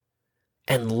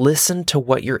and listen to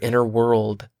what your inner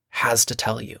world has to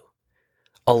tell you.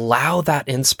 Allow that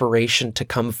inspiration to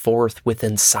come forth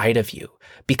within inside of you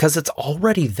because it's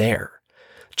already there.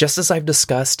 Just as I've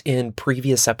discussed in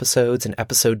previous episodes, in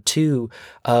episode 2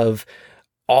 of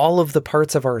all of the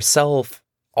parts of ourself,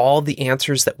 all the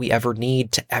answers that we ever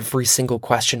need to every single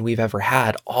question we've ever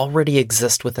had already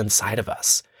exist within inside of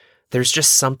us. There's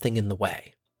just something in the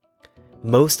way.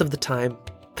 Most of the time,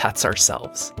 that's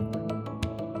ourselves.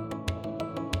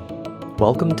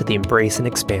 Welcome to the Embrace and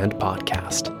Expand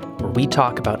podcast, where we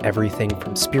talk about everything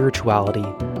from spirituality,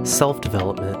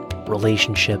 self-development,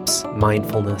 relationships,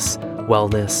 mindfulness,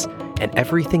 wellness, and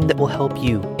everything that will help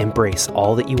you embrace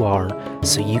all that you are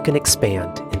so you can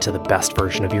expand into the best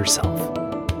version of yourself.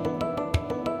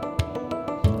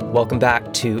 Welcome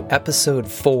back to episode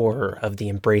 4 of the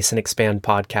Embrace and Expand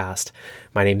podcast.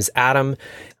 My name is Adam.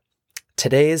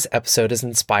 Today's episode is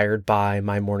inspired by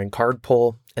my morning card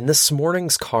pull, and this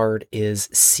morning's card is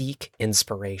Seek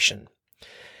Inspiration.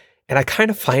 And I kind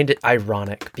of find it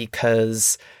ironic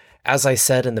because, as I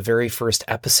said in the very first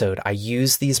episode, I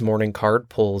use these morning card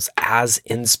pulls as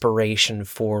inspiration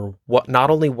for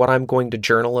not only what I'm going to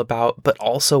journal about, but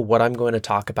also what I'm going to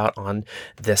talk about on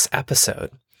this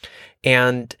episode.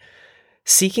 And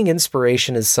seeking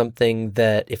inspiration is something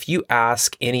that if you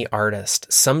ask any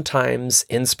artist, sometimes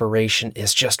inspiration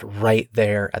is just right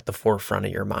there at the forefront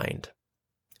of your mind.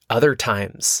 Other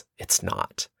times, it's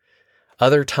not.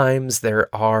 Other times,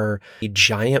 there are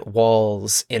giant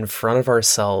walls in front of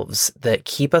ourselves that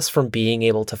keep us from being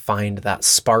able to find that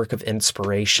spark of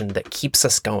inspiration that keeps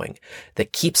us going,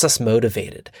 that keeps us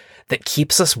motivated, that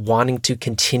keeps us wanting to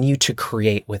continue to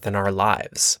create within our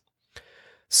lives.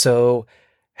 So,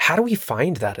 how do we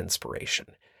find that inspiration?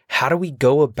 How do we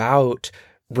go about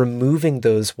removing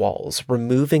those walls,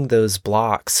 removing those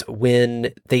blocks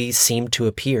when they seem to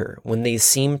appear, when they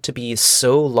seem to be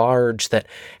so large that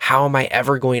how am I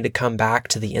ever going to come back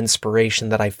to the inspiration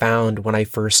that I found when I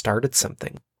first started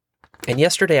something? And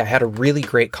yesterday I had a really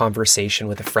great conversation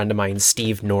with a friend of mine,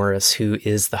 Steve Norris, who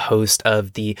is the host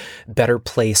of the Better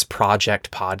Place Project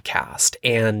podcast.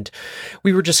 And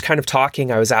we were just kind of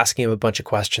talking. I was asking him a bunch of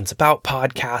questions about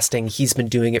podcasting. He's been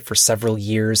doing it for several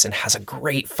years and has a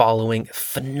great following,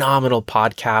 phenomenal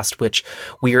podcast, which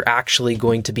we are actually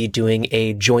going to be doing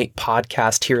a joint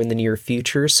podcast here in the near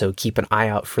future. So keep an eye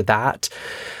out for that.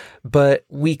 But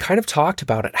we kind of talked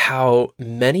about it, how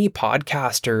many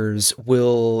podcasters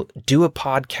will do a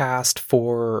podcast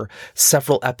for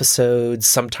several episodes,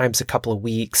 sometimes a couple of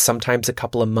weeks, sometimes a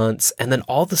couple of months, and then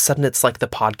all of a sudden it's like the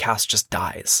podcast just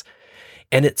dies.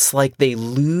 And it's like they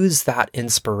lose that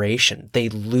inspiration. They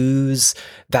lose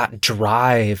that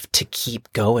drive to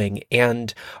keep going.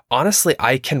 And honestly,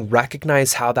 I can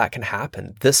recognize how that can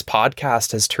happen. This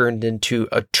podcast has turned into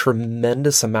a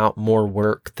tremendous amount more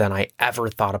work than I ever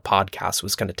thought a podcast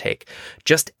was going to take.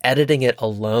 Just editing it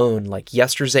alone, like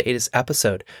yesterday's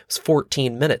episode, was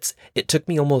 14 minutes. It took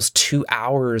me almost 2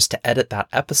 hours to edit that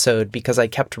episode because I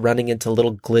kept running into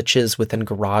little glitches within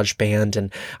GarageBand,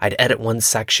 and I'd edit one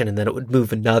section and then it would move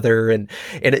another, and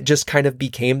it just kind of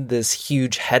became this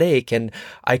huge headache. And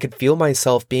I could feel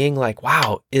myself being like,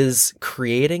 wow, is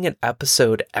creating an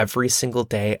episode every single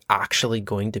day actually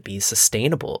going to be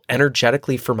sustainable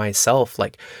energetically for myself?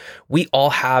 Like, we all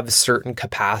have certain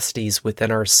capacities within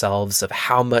ourselves of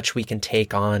how much we can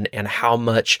take on and how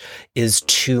much is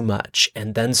too much,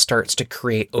 and then starts to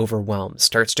create overwhelm,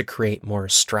 starts to create more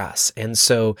stress. And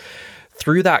so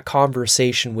through that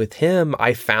conversation with him,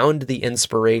 I found the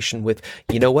inspiration with,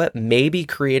 you know what, maybe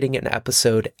creating an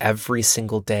episode every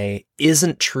single day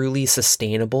isn't truly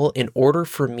sustainable in order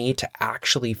for me to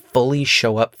actually fully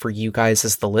show up for you guys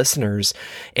as the listeners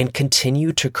and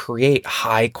continue to create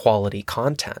high quality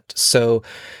content. So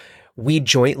we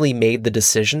jointly made the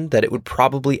decision that it would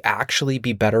probably actually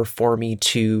be better for me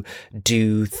to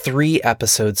do 3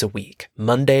 episodes a week,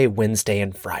 Monday, Wednesday,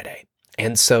 and Friday.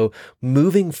 And so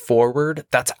moving forward,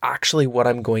 that's actually what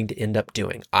I'm going to end up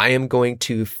doing. I am going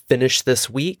to finish this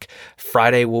week.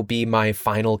 Friday will be my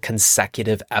final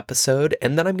consecutive episode.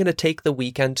 And then I'm going to take the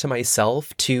weekend to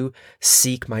myself to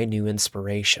seek my new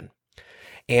inspiration.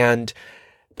 And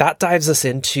that dives us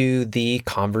into the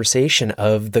conversation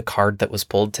of the card that was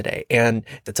pulled today. And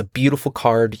it's a beautiful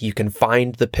card. You can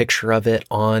find the picture of it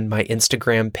on my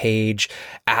Instagram page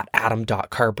at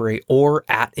adam.carberry or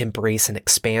at Embrace and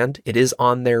Expand. It is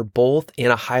on there both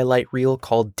in a highlight reel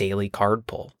called Daily Card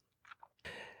Pull.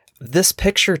 This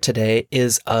picture today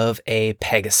is of a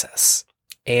Pegasus.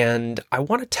 And I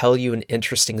want to tell you an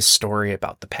interesting story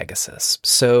about the Pegasus.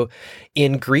 So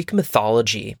in Greek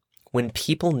mythology, when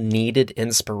people needed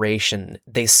inspiration,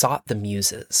 they sought the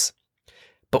muses.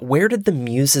 But where did the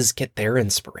muses get their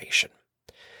inspiration?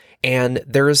 And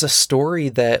there is a story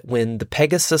that when the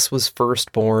Pegasus was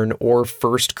first born or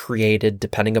first created,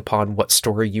 depending upon what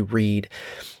story you read,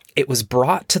 it was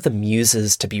brought to the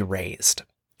muses to be raised.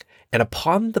 And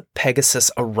upon the Pegasus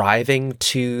arriving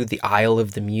to the Isle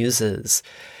of the Muses,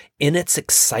 in its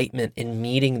excitement in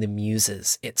meeting the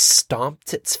muses, it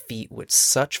stomped its feet with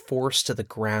such force to the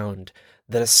ground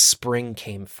that a spring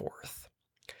came forth.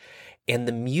 And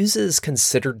the muses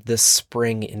considered this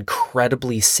spring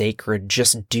incredibly sacred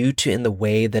just due to in the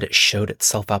way that it showed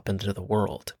itself up into the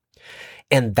world.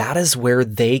 And that is where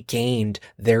they gained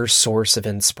their source of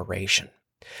inspiration.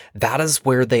 That is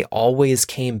where they always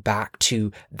came back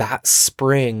to that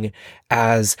spring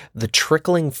as the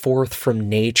trickling forth from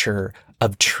nature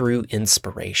of true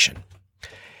inspiration.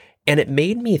 And it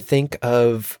made me think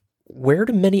of, where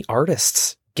do many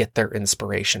artists get their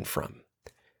inspiration from?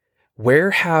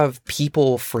 Where have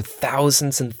people for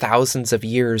thousands and thousands of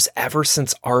years, ever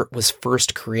since art was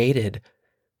first created,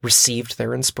 received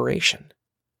their inspiration?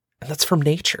 And that's from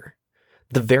nature.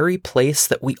 The very place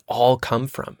that we all come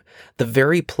from, the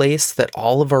very place that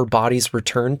all of our bodies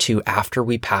return to after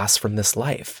we pass from this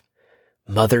life.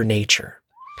 Mother Nature.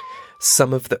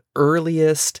 Some of the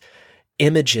earliest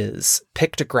images,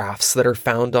 pictographs that are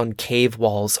found on cave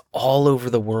walls all over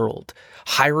the world,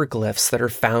 hieroglyphs that are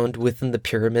found within the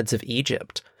pyramids of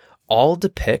Egypt, all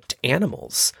depict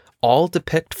animals, all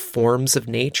depict forms of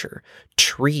nature,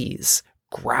 trees,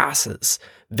 grasses,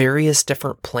 various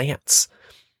different plants.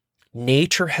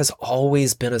 Nature has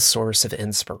always been a source of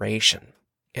inspiration.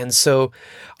 And so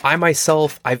I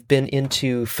myself, I've been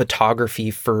into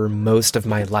photography for most of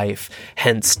my life,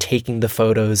 hence taking the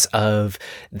photos of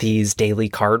these daily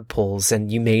card pulls. And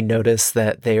you may notice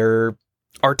that they're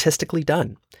artistically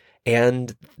done.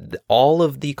 And all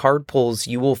of the card pulls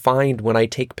you will find when I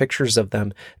take pictures of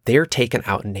them, they're taken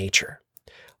out in nature.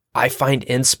 I find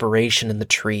inspiration in the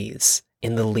trees,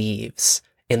 in the leaves,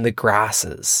 in the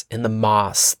grasses, in the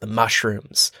moss, the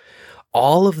mushrooms,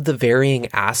 all of the varying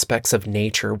aspects of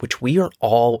nature, which we are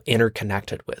all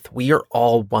interconnected with. We are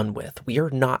all one with. We are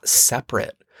not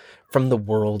separate from the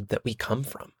world that we come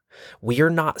from. We are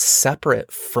not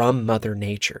separate from Mother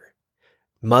Nature.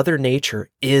 Mother Nature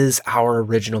is our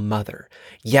original mother.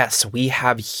 Yes, we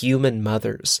have human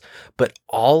mothers, but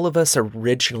all of us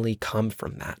originally come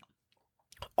from that.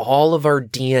 All of our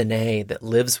DNA that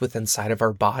lives within inside of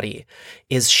our body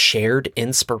is shared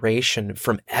inspiration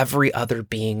from every other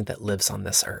being that lives on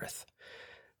this earth.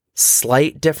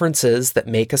 Slight differences that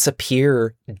make us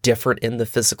appear different in the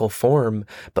physical form,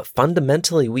 but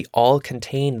fundamentally we all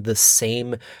contain the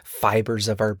same fibers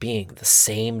of our being, the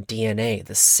same DNA,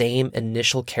 the same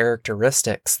initial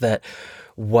characteristics that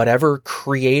whatever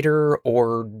creator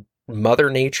or Mother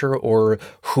Nature or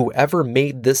whoever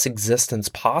made this existence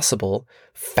possible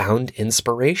found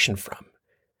inspiration from.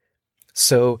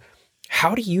 So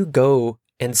how do you go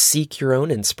and seek your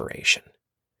own inspiration?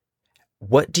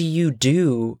 What do you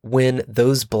do when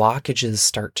those blockages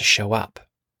start to show up?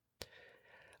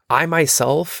 I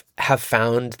myself have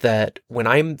found that when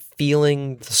I'm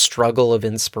feeling the struggle of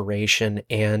inspiration,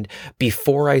 and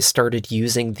before I started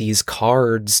using these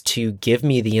cards to give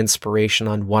me the inspiration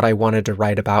on what I wanted to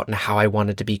write about and how I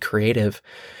wanted to be creative,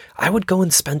 I would go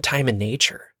and spend time in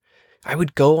nature. I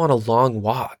would go on a long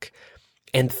walk.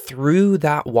 And through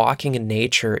that walking in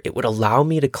nature, it would allow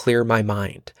me to clear my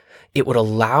mind. It would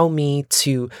allow me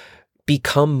to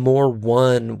become more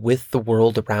one with the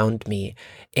world around me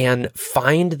and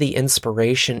find the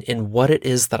inspiration in what it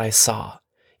is that I saw,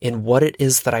 in what it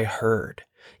is that I heard,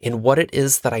 in what it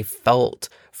is that I felt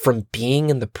from being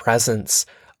in the presence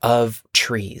of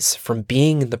trees, from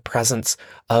being in the presence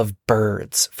of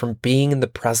birds, from being in the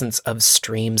presence of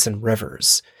streams and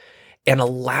rivers, and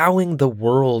allowing the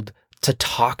world to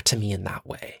talk to me in that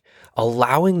way.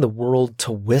 Allowing the world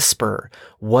to whisper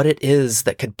what it is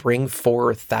that could bring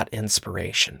forth that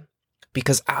inspiration.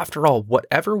 Because after all,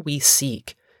 whatever we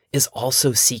seek is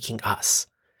also seeking us.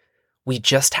 We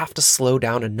just have to slow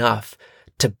down enough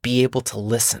to be able to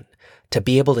listen, to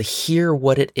be able to hear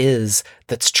what it is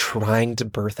that's trying to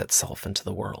birth itself into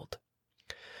the world.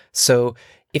 So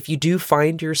if you do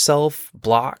find yourself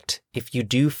blocked, if you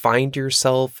do find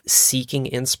yourself seeking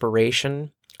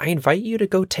inspiration, I invite you to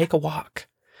go take a walk.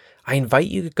 I invite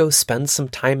you to go spend some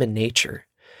time in nature.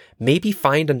 Maybe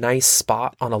find a nice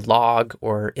spot on a log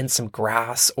or in some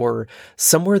grass or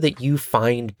somewhere that you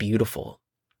find beautiful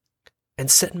and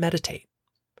sit and meditate.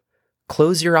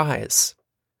 Close your eyes,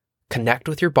 connect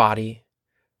with your body,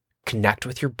 connect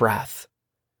with your breath,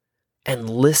 and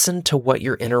listen to what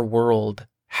your inner world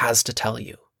has to tell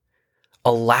you.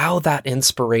 Allow that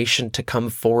inspiration to come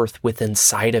forth within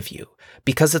inside of you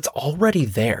because it's already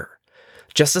there.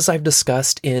 Just as I've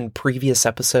discussed in previous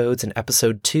episodes, in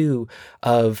episode 2,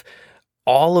 of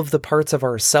all of the parts of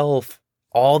ourself,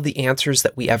 all the answers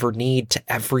that we ever need to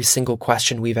every single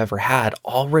question we've ever had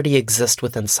already exist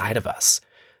within inside of us.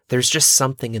 There's just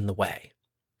something in the way.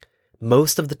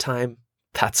 Most of the time,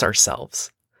 that's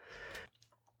ourselves.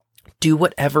 Do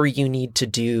whatever you need to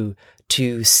do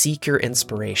to seek your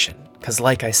inspiration, because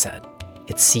like I said,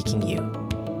 it's seeking you.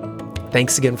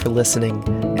 Thanks again for listening,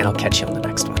 and I'll catch you on the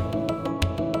next one.